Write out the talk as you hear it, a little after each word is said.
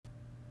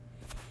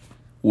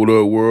What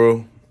up,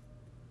 world?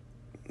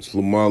 It's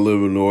Lamont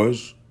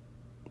Illinois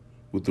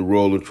with the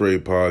Roll and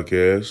Trade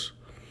podcast.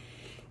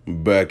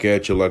 I'm back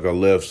at you like I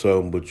left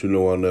something, but you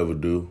know I never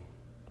do.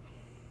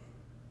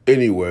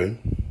 Anyway,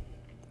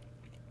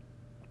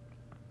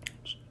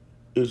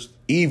 it's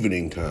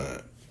evening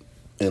time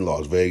in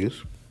Las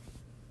Vegas.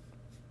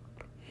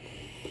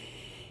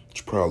 It's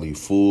probably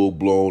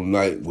full-blown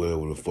night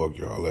wherever the fuck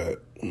y'all at,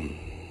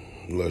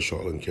 unless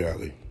y'all in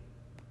Cali.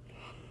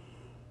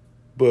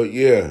 But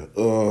yeah,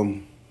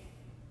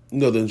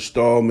 another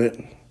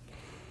installment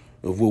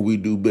of what we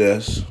do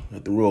best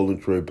at the Roll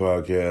and Trade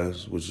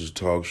podcast, which is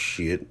talk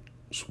shit,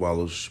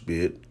 swallow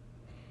spit,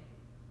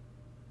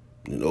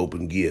 and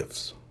open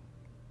gifts.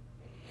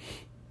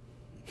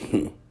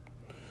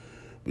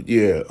 But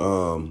yeah,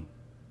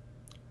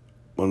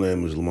 my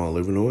name is Lamont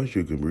Illinois.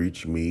 You can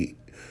reach me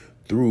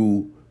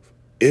through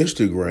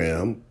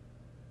Instagram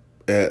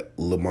at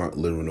Lamont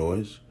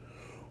Illinois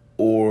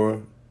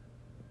or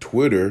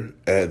Twitter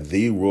at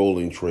The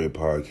Rolling Trade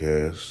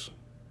Podcast.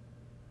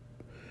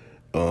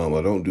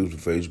 I don't do the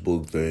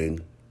Facebook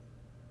thing.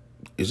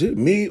 Is it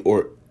me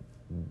or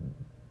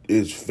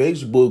is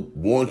Facebook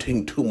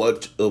wanting too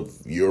much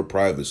of your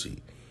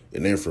privacy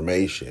and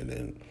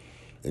information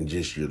and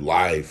just your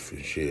life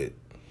and shit?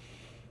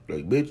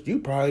 Like, bitch, you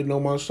probably know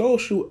my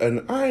social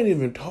and I ain't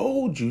even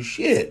told you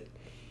shit.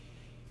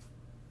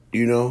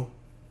 You know?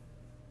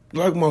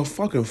 Like my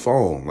fucking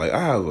phone. Like, I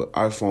have an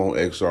iPhone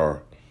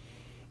XR.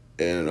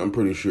 And I'm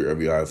pretty sure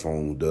every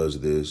iPhone does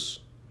this.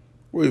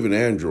 Or even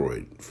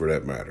Android, for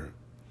that matter.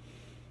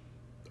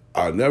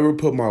 I never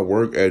put my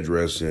work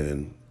address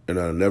in. And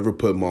I never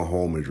put my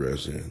home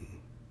address in.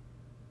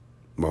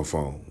 My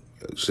phone.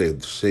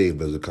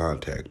 Saved as a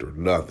contact or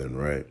nothing,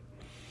 right?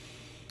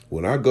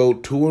 When I go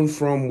to and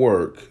from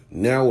work,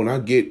 now when I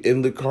get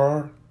in the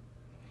car,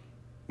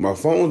 my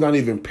phone's not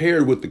even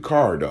paired with the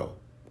car, though,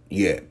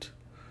 yet.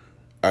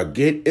 I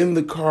get in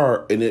the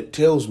car and it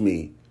tells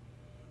me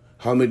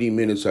how many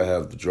minutes I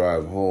have to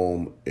drive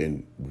home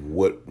and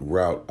what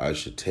route I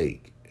should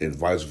take, and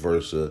vice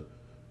versa,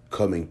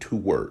 coming to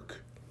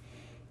work.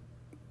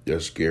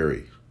 That's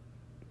scary.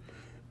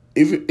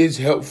 If it's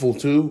helpful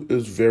too,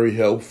 it's very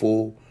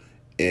helpful,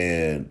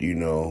 and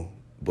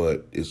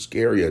but it's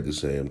scary at the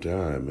same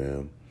time,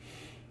 man.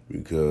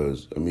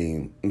 Because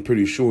I'm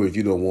pretty sure if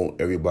you don't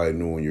want everybody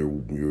knowing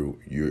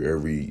your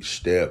every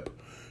step,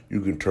 you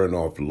can turn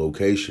off the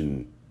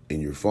location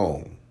in your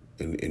phone,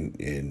 and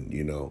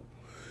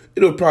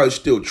it'll probably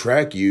still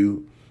track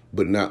you,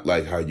 but not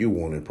like how you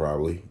want it,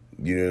 probably.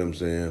 You know what I'm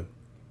saying?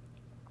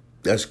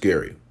 That's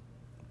scary.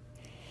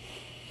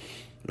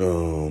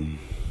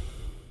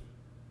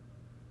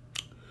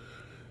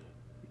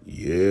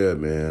 Yeah,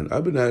 man.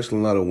 I've been asking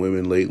a lot of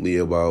women lately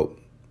about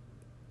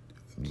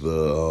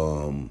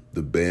the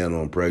ban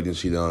on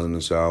pregnancy down in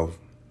the South,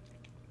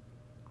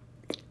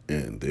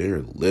 and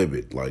they're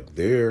livid. Like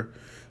they're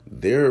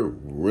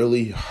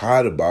really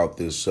hot about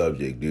this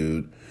subject,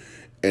 dude.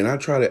 And I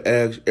try to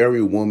ask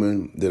every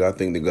woman that I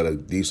think they got a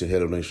decent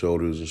head on their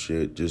shoulders and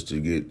shit, just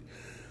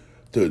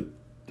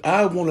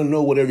I want to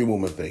know what every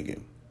woman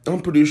thinking.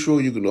 I'm pretty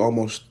sure you can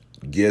almost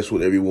guess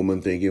what every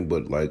woman thinking,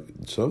 but like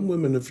some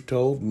women have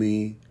told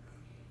me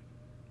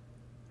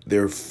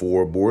they're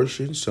for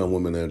abortion. Some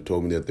women have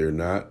told me that they're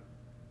not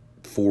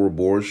for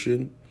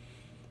abortion.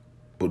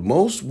 But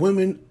most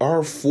women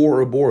are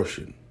for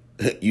abortion,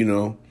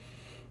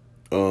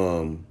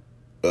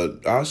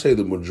 I'll say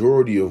the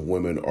majority of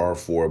women are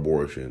for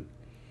abortion,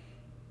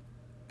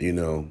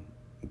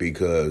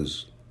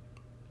 because,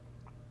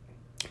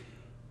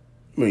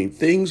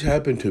 things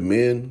happen to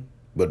men,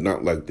 but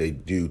not like they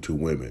do to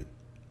women,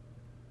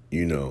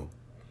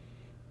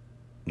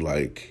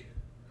 like,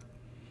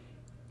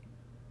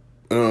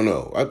 I don't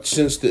know.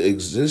 Since the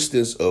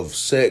existence of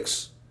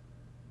sex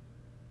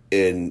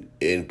and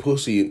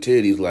pussy and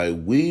titties, like,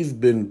 we've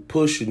been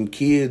pushing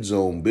kids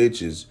on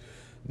bitches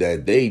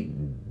that they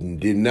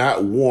did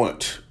not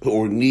want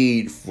or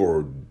need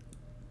for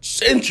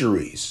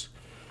centuries.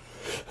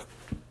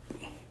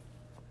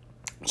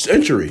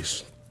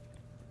 Centuries.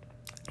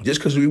 Just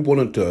because we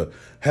wanted to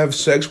have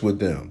sex with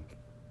them.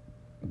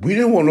 We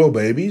didn't want no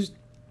babies.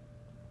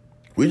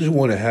 We just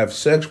want to have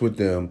sex with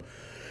them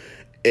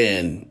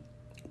and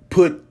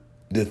put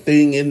the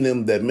thing in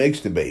them that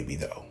makes the baby,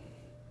 though.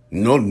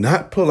 No,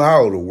 not pull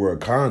out or wear a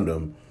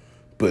condom,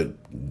 but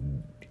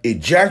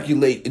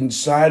ejaculate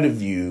inside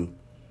of you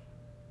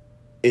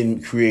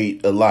and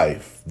create a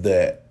life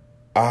that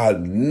I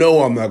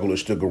know I'm not going to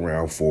stick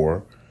around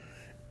for.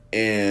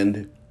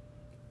 And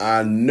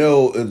I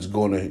know it's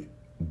going to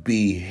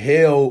be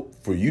hell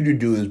for you to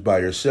do this by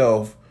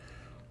yourself,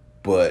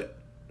 but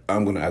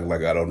I'm going to act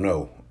like I don't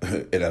know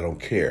and I don't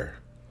care.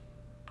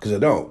 Because I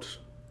don't.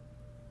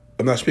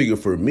 I'm not speaking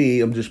for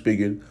me. I'm just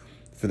speaking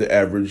for the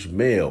average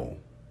male.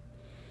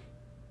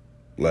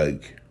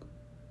 Like,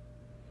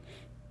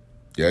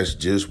 that's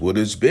just what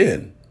it's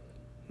been.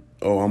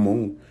 Oh, I'm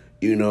on...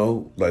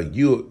 like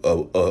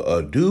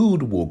a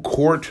dude will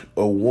court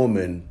a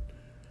woman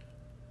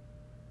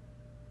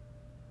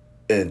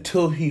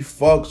until he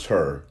fucks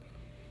her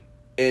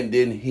and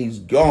then he's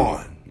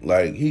gone.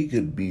 Like, he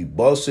could be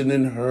busting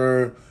in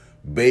her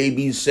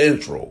baby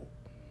central.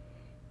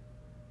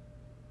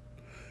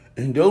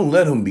 And don't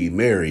let him be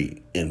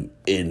married and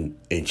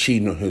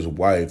cheating on his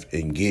wife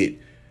and get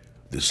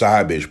the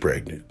side bitch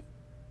pregnant.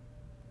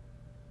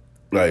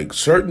 Like,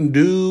 certain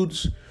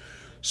dudes,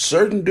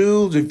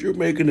 if you're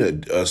making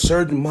a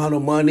certain amount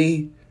of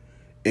money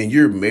and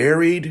you're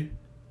married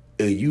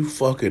and you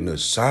fucking a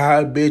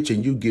side bitch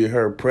and you get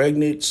her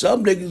pregnant,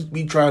 some niggas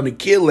be trying to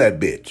kill that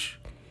bitch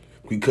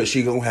because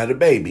she gonna have a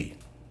baby.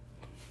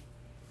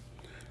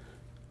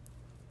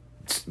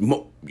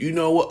 You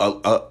know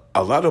what?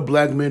 A lot of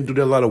black men do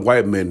that. A lot of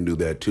white men do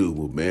that too.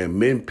 But man,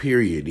 men,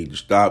 period, need to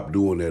stop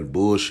doing that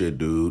bullshit,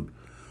 dude.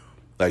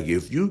 Like,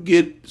 if you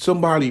get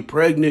somebody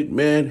pregnant,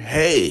 man,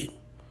 hey,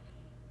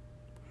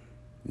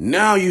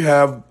 now you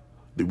have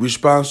the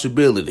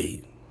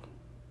responsibility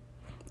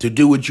to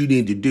do what you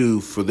need to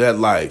do for that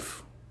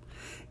life.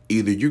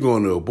 Either you're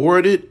going to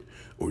abort it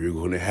or you're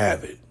going to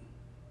have it.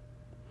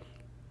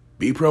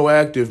 Be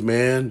proactive,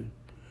 man.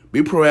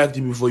 Be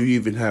proactive before you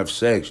even have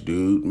sex,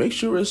 dude. Make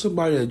sure it's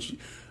somebody that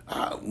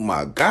oh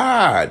my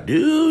God,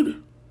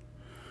 dude.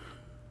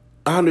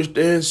 I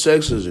understand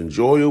sex is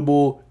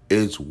enjoyable.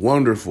 It's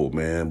wonderful,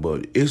 man.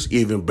 But it's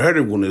even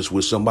better when it's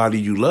with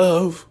somebody you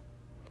love.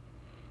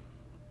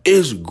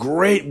 It's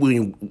great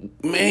when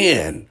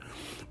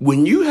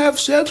you have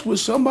sex with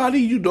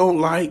somebody you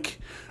don't like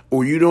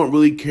or you don't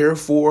really care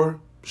for,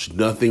 there's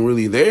nothing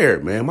really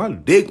there, man. My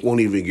dick won't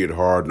even get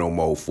hard no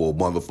more for a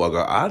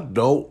motherfucker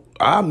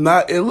I'm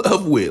not in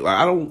love with. Like,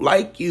 I don't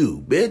like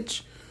you,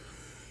 bitch.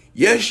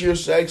 Yes, you're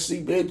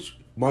sexy, bitch.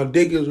 My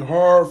dick is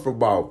hard for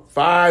about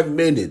 5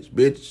 minutes,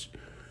 bitch.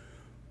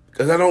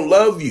 Because I don't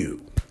love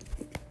you.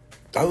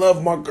 I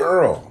love my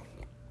girl.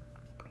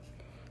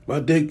 My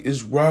dick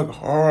is rock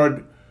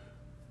hard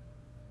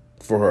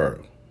for her.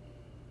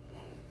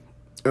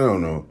 I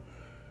don't know.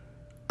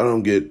 I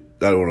don't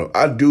know.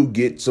 I do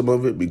get some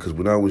of it because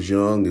when I was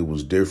young, it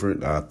was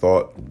different. I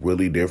thought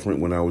really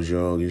different when I was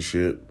young and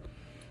shit.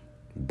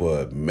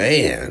 But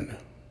man,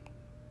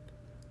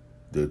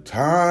 the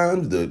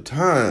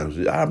times.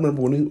 I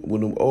remember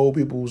when them old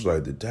people was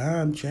like, the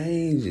time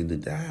changed and the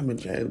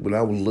diamond changed when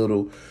I was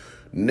little.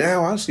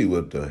 Now I see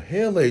what the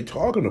hell they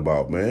talking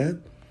about,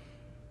 man.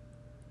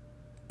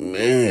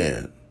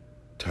 Man,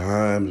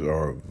 times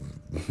are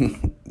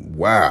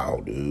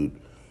wow, dude.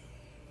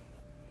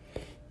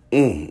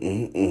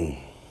 And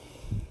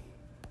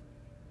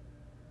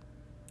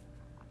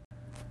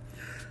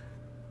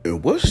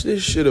what's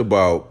this shit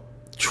about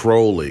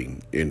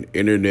trolling and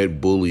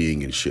internet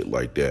bullying and shit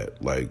like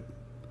that? Like,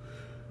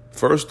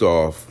 first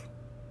off,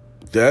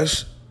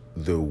 that's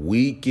the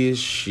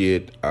weakest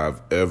shit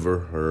I've ever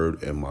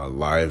heard in my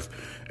life.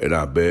 And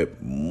I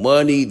bet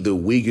money the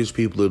weakest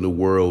people in the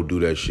world do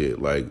that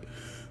shit. Like,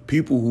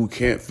 people who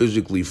can't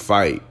physically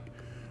fight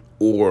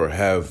or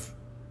have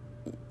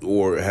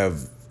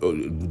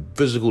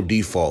physical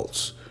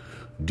defaults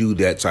do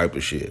that type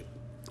of shit.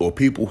 Or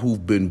people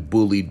who've been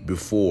bullied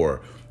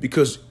before.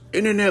 Because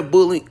internet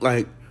bullying,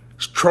 like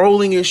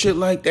trolling and shit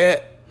like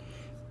that,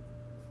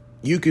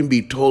 you can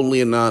be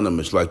totally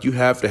anonymous. Like, you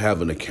have to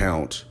have an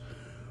account.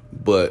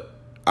 But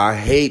I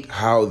hate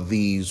how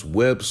these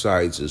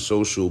websites and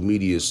social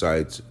media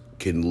sites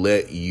can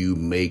let you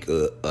make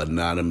a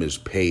anonymous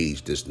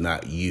page that's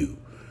not you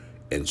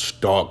and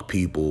stalk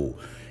people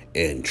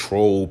and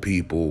troll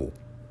people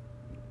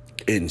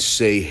and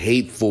say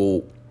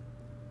hateful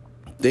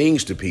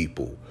things to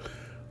people.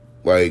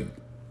 Like,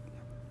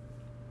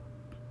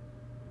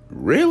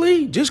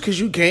 really? Just because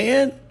you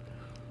can?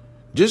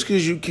 Just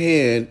because you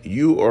can,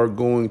 you are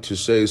going to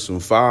say some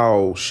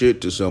foul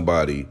shit to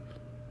somebody,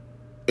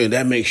 and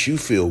that makes you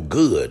feel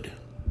good.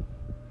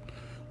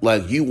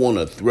 Like, you want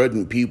to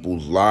threaten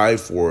people's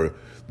life or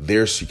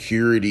their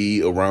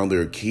security around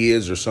their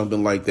kids or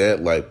something like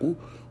that. Like,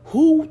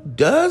 who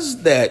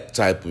does that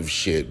type of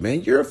shit,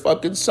 man? You're a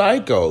fucking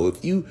psycho.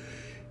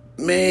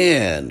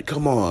 Man,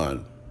 come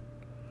on.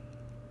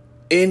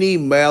 Any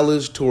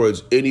malice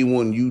towards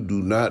anyone you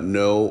do not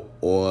know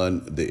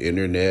on the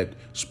internet,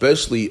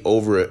 especially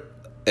over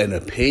an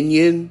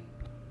opinion,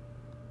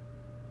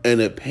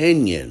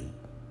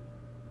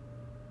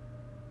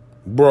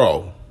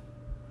 bro,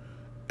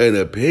 an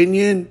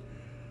opinion?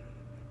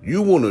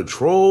 You want to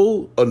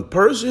troll a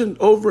person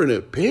over an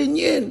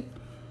opinion?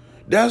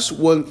 That's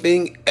one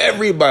thing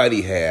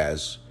everybody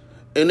has,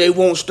 and they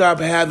won't stop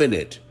having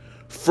it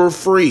for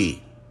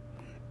free.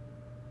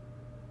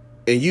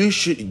 And you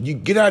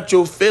get out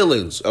your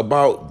feelings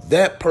about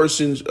that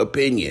person's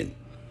opinion,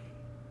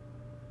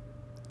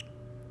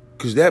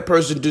 because that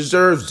person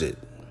deserves it.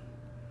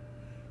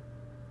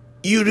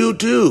 You do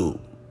too.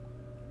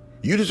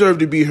 You deserve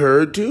to be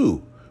heard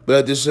too. But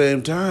at the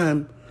same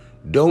time,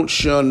 don't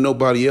shun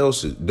nobody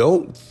else's.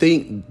 Don't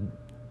think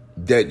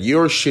that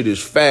your shit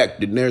is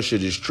fact and their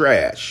shit is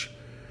trash.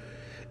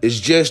 It's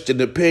just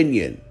an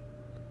opinion.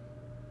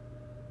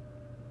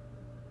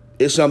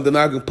 It's something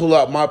I can pull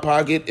out my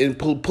pocket and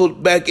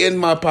put back in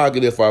my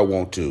pocket if I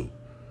want to.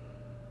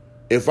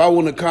 If I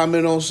want to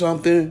comment on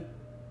something,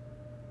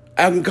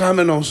 I can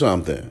comment on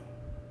something.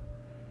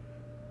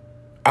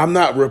 I'm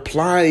not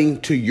replying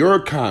to your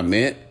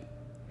comment.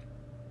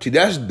 See,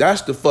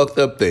 that's the fucked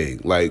up thing.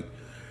 Like,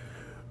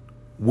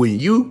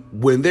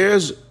 when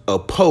there's a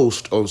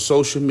post on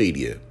social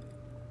media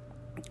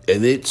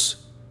and it's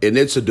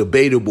a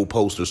debatable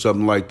post or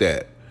something like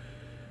that,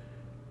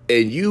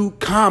 and you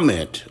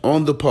comment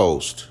on the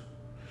post,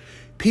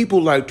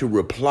 people like to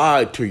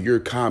reply to your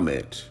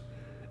comment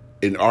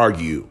and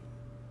argue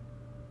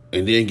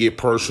and then get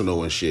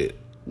personal and shit.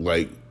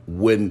 Like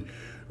when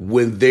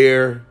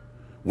their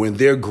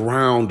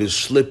ground is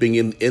slipping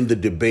in the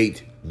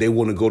debate, they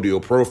want to go to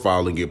your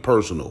profile and get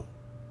personal.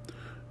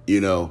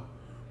 You know,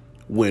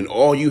 when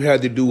all you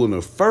had to do in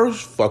the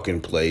first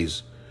fucking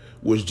place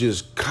was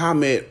just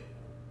comment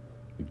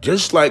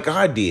just like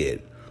I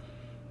did.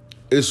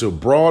 It's a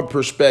broad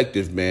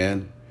perspective,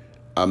 man.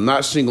 I'm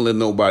not singling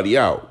nobody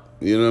out.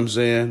 You know what I'm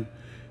saying?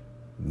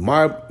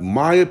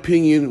 My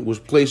opinion was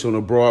placed on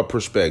a broad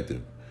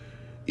perspective.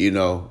 You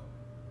know,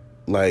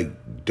 like,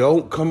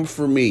 don't come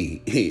for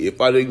me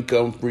if I didn't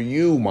come for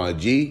you, my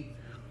G.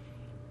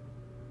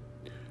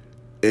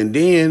 And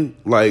then,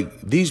 like,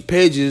 these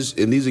pages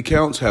and these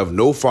accounts have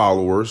no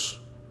followers,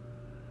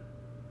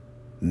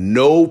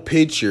 no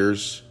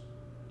pictures.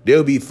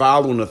 They'll be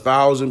following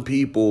 1,000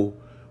 people,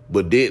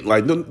 but then,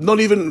 like, not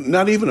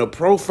even a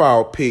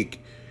profile pic.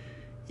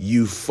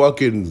 You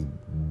fucking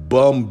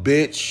bum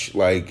bitch.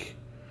 Like,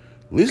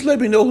 at least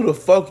let me know who the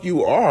fuck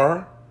you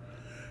are.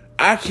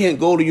 I can't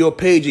go to your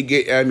page and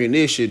get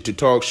ammunition to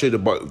talk shit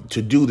about,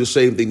 to do the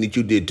same thing that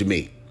you did to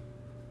me.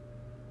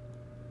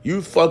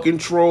 You fucking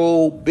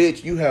troll,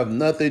 bitch. You have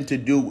nothing to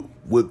do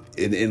with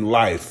in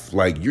life.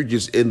 Like, you're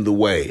just in the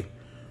way.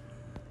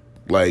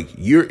 Like,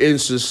 you're in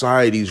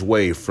society's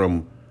way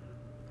from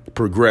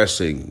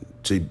progressing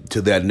to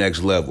that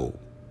next level.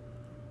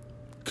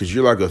 Because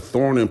you're like a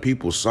thorn in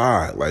people's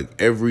side. Like,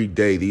 every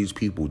day these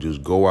people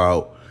just go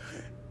out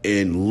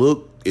and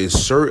look and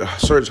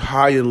search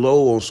high and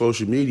low on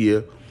social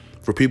media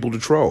for people to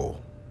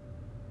troll.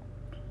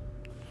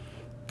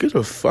 Get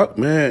a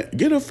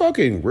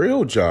fucking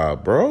real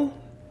job, bro.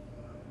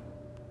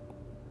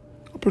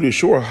 I'm pretty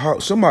sure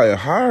somebody will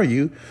hire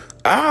you.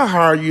 I'll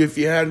hire you if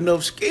you had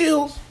enough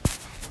skills.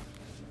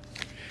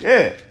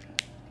 Shit.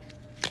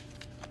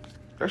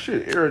 That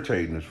shit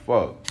irritating as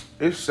fuck.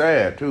 It's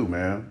sad too,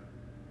 man.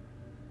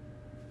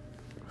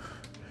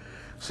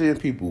 Seeing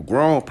people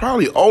grown,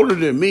 probably older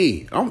than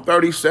me. I'm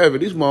 37.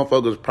 These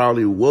motherfuckers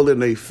probably well in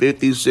their 50s,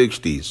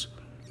 60s.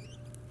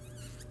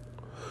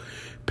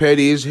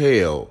 Petty as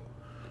hell.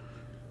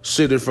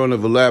 Sit in front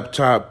of a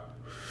laptop,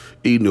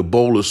 eating a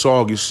bowl of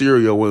soggy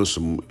cereal and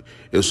some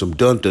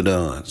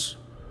Dun-Dun-Duns.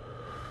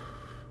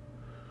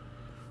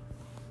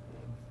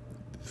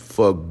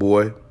 Fuck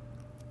boy.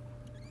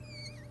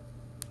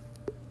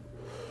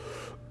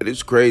 And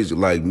it's crazy.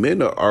 Like, men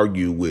will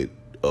argue with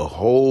a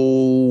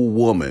whole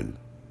woman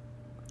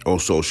on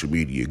social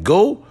media.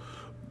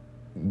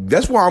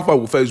 That's why I'm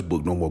fucking with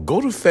Facebook no more. Go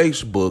to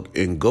Facebook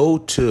and go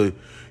to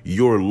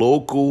your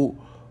local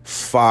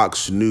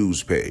Fox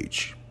News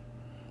page.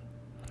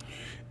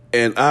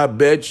 And I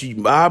bet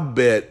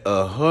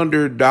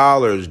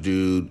 $100,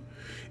 dude,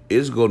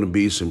 it's going to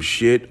be some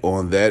shit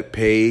on that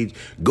page.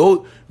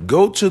 Go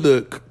to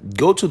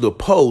the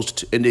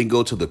post and then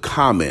go to the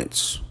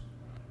comments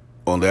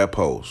on that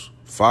post.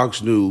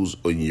 Fox News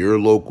in your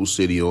local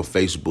city on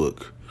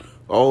Facebook.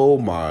 Oh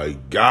my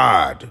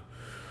God.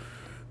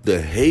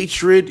 The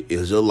hatred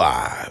is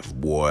alive,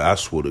 boy. I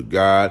swear to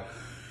God.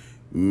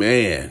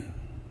 Man.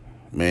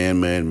 I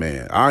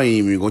ain't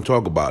even going to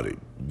talk about it.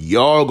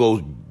 Y'all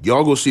go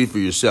see for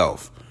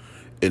yourself.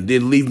 And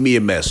then leave me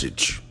a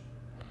message.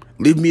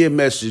 Leave me a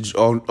message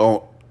on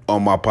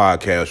my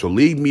podcast, or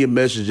leave me a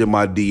message in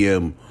my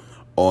DM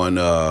on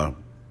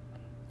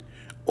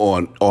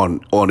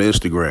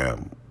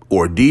Instagram,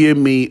 or DM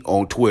me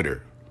on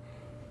Twitter.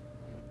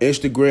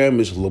 Instagram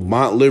is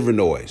Lamont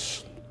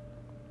Livernoise.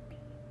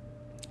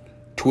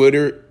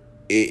 Twitter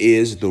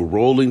is the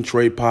Rolling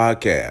Tray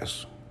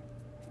Podcast.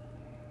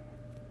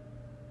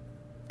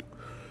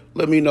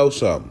 Let me know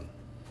something.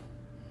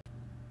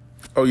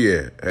 Oh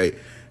yeah, hey,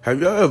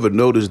 have y'all ever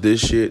noticed this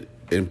shit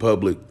in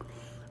public?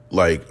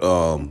 Like,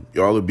 y'all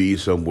will be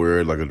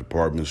somewhere like a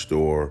department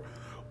store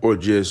or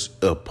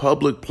just a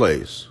public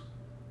place,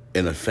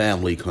 and a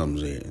family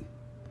comes in.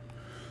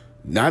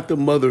 Not the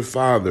mother,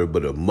 father,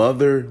 but a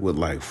mother with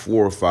like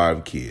 4 or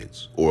 5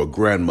 kids, or a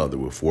grandmother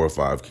with 4 or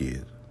 5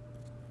 kids.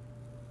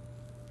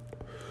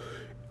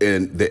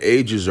 And the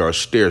ages are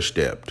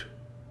stair-stepped,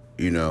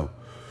 you know.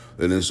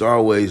 And it's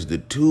always the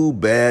 2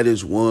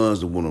 baddest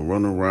ones that want to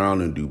run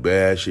around and do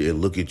bad shit and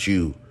look at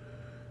you.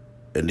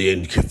 And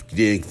then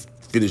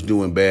finish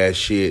doing bad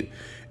shit.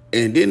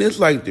 And then it's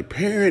like the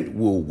parent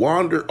will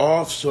wander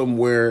off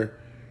somewhere.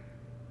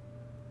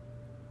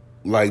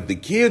 Like, the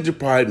kids will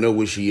probably know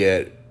where she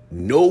at.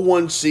 No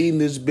one's seen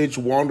this bitch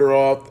wander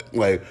off.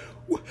 Like,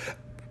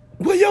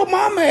 where your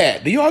mom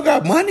at? Do y'all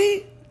got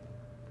money?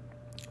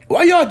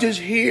 Why y'all just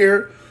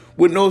here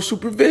with no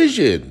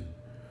supervision?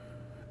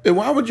 And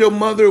why would your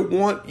mother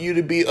want you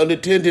to be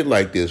unattended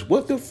like this?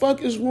 What the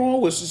fuck is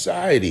wrong with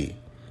society?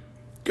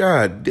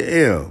 God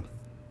damn.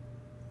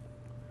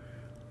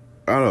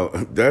 I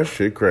don't, that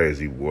shit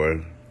crazy,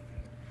 boy.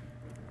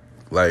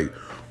 Like,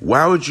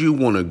 why would you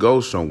want to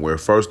go somewhere,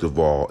 first of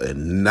all,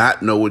 and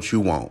not know what you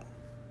want?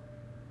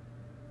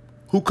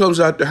 Who comes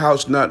out the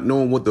house not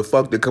knowing what the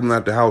fuck they're coming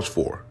out the house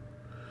for?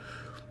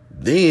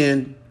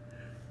 Then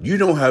you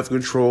don't have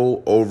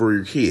control over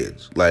your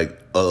kids. Like,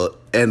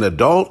 an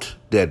adult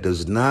that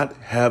does not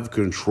have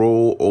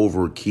control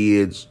over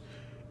kids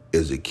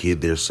is a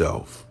kid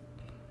theirself.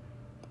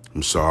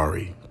 I'm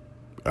sorry.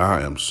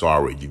 I am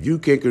sorry. If you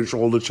can't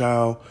control a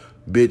child,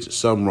 bitch,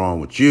 something wrong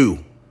with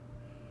you.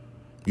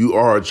 You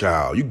are a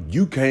child.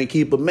 You can't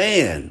keep a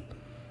man,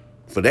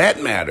 for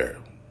that matter.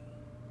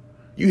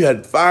 You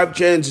had 5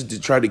 chances to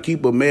try to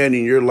keep a man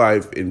in your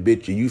life, and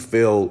bitch, you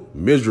failed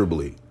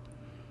miserably.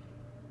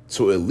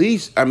 So at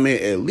least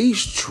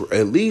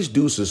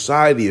do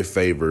society a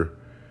favor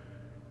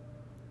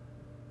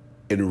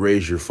and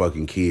raise your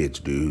fucking kids,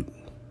 dude.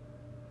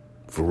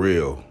 For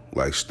real.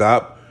 Like,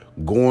 stop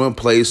going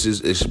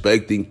places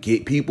expecting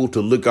people to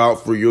look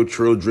out for your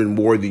children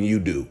more than you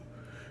do.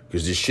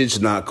 Because this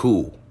shit's not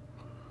cool.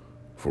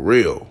 For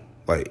real.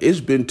 Like, it's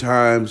been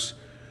times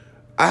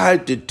I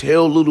had to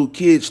tell little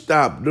kids,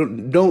 stop,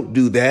 don't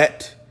do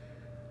that.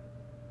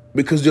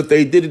 Because if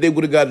they did it, they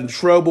would have gotten in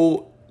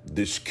trouble.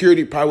 The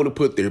security probably would have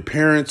put their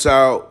parents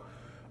out.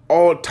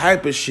 All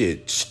type of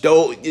shit.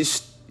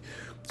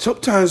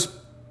 Sometimes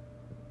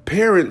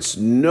parents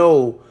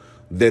know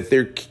that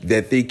their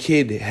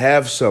kid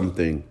have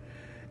something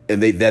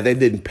and that they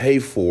didn't pay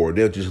for.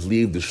 They'll just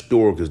leave the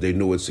store because they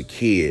know it's a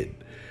kid.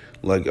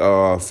 Like,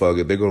 oh, fuck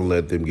it, they're going to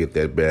let them get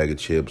that bag of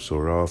chips.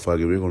 Or, oh,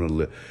 fuck it, we're going to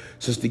let...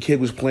 Since the kid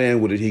was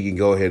playing with it, he can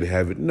go ahead and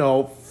have it.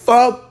 No,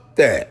 fuck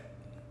that.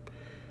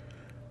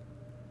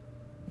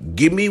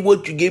 Give me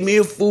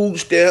a food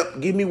stamp.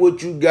 Give me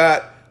what you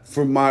got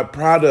for my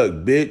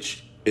product,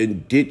 bitch.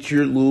 And get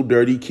your little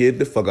dirty kid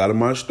the fuck out of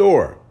my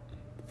store.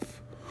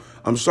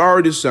 I'm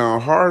sorry to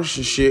sound harsh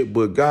and shit,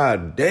 but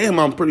god damn,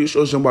 I'm pretty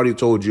sure somebody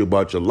told you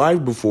about your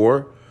life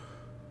before.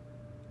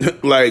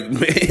 Like,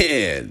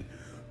 man,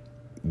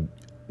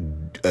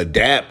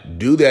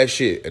 do that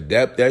shit.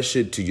 Adapt that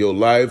shit to your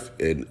life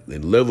and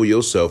level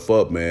yourself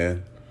up,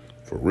 man.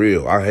 For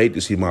real. I hate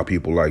to see my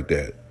people like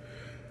that.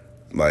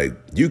 Like,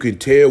 you can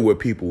tell where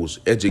people's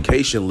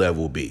education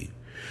level be.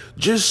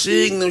 Just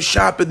seeing them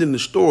shopping in the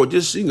store,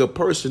 just seeing a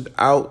person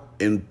out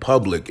in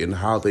public and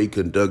how they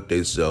conduct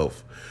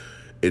themselves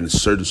in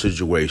certain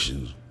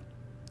situations.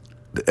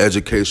 The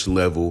education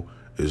level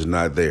is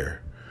not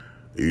there.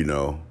 You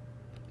know,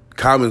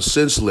 common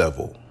sense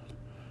level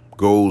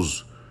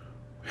goes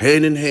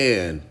hand in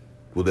hand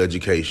with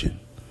education.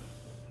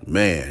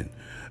 Man,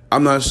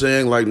 I'm not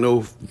saying like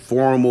no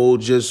formal,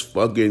 just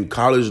fucking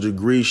college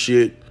degree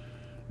shit,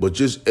 but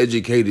just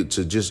educated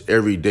to just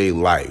everyday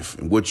life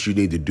and what you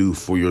need to do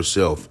for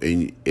yourself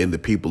and the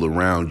people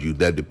around you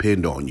that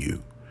depend on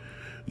you.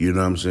 You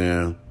know what I'm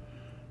saying?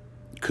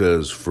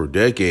 Because for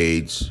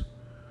decades,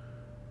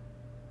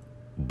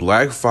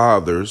 black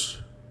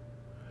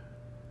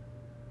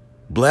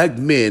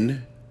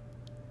men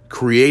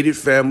created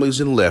families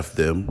and left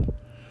them,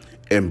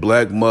 and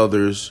black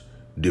mothers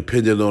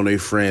depended on their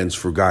friends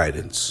for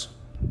guidance.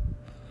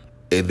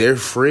 And their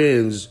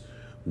friends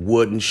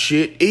wasn't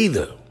shit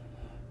either.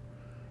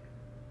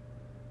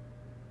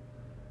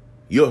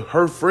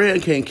 Her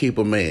friend can't keep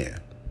a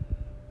man.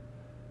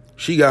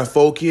 She got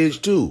 4 kids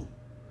too.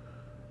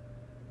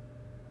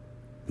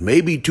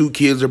 Maybe 2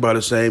 kids are by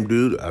the same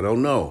dude. I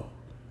don't know.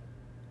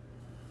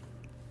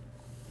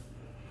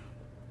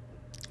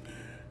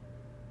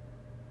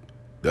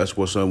 That's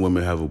why some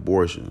women have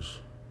abortions.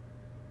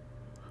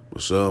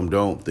 But some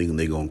don't, thinking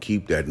they gonna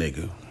keep that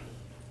nigga.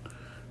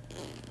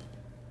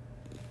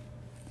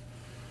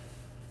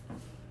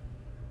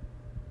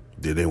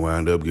 Then they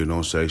wind up getting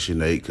on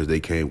Section 8 because they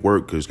can't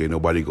work because can't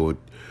nobody go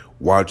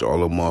watch all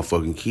the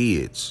motherfucking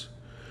kids.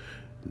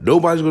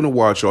 Nobody's going to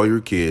watch all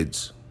your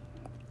kids.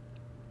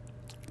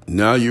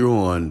 Now you're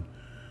on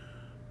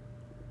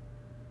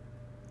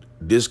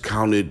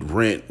discounted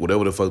rent,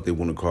 whatever the fuck they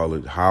want to call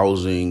it,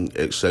 housing,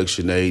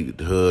 Section 8,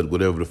 HUD,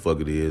 whatever the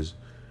fuck it is.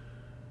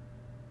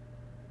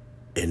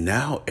 And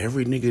now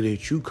every nigga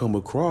that you come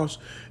across,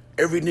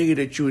 every man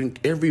that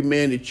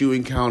you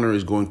encounter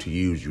is going to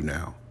use you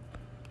now.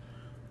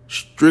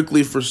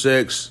 Strictly for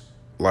sex,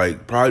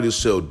 like probably to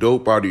sell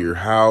dope out of your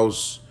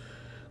house,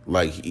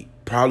 like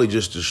probably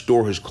just to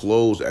store his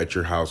clothes at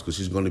your house because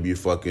he's going to be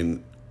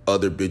fucking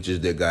other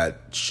bitches that got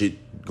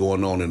shit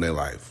going on in their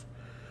life.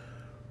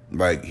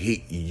 Like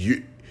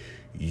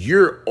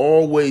you're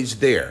always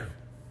there.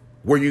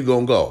 Where you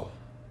gonna go?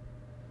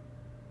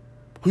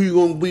 Who you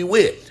gonna be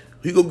with?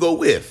 Who you gonna go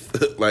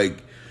with?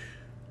 Like,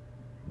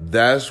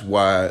 that's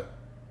why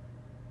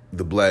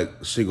the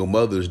black single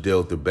mothers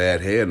dealt a bad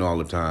hand all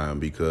the time,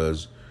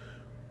 because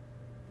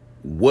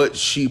what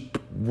she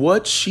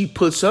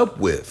puts up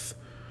with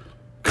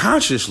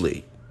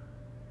consciously,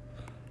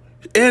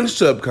 and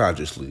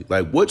subconsciously.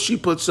 Like what she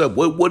puts up,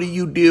 what do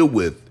you deal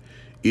with?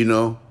 You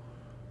know,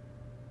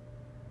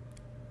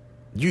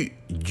 you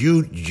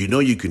know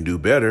you can do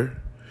better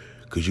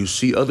because you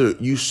see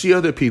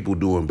other people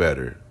doing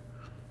better.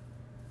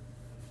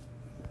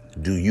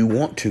 Do you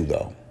want to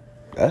though?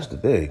 That's the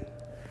thing.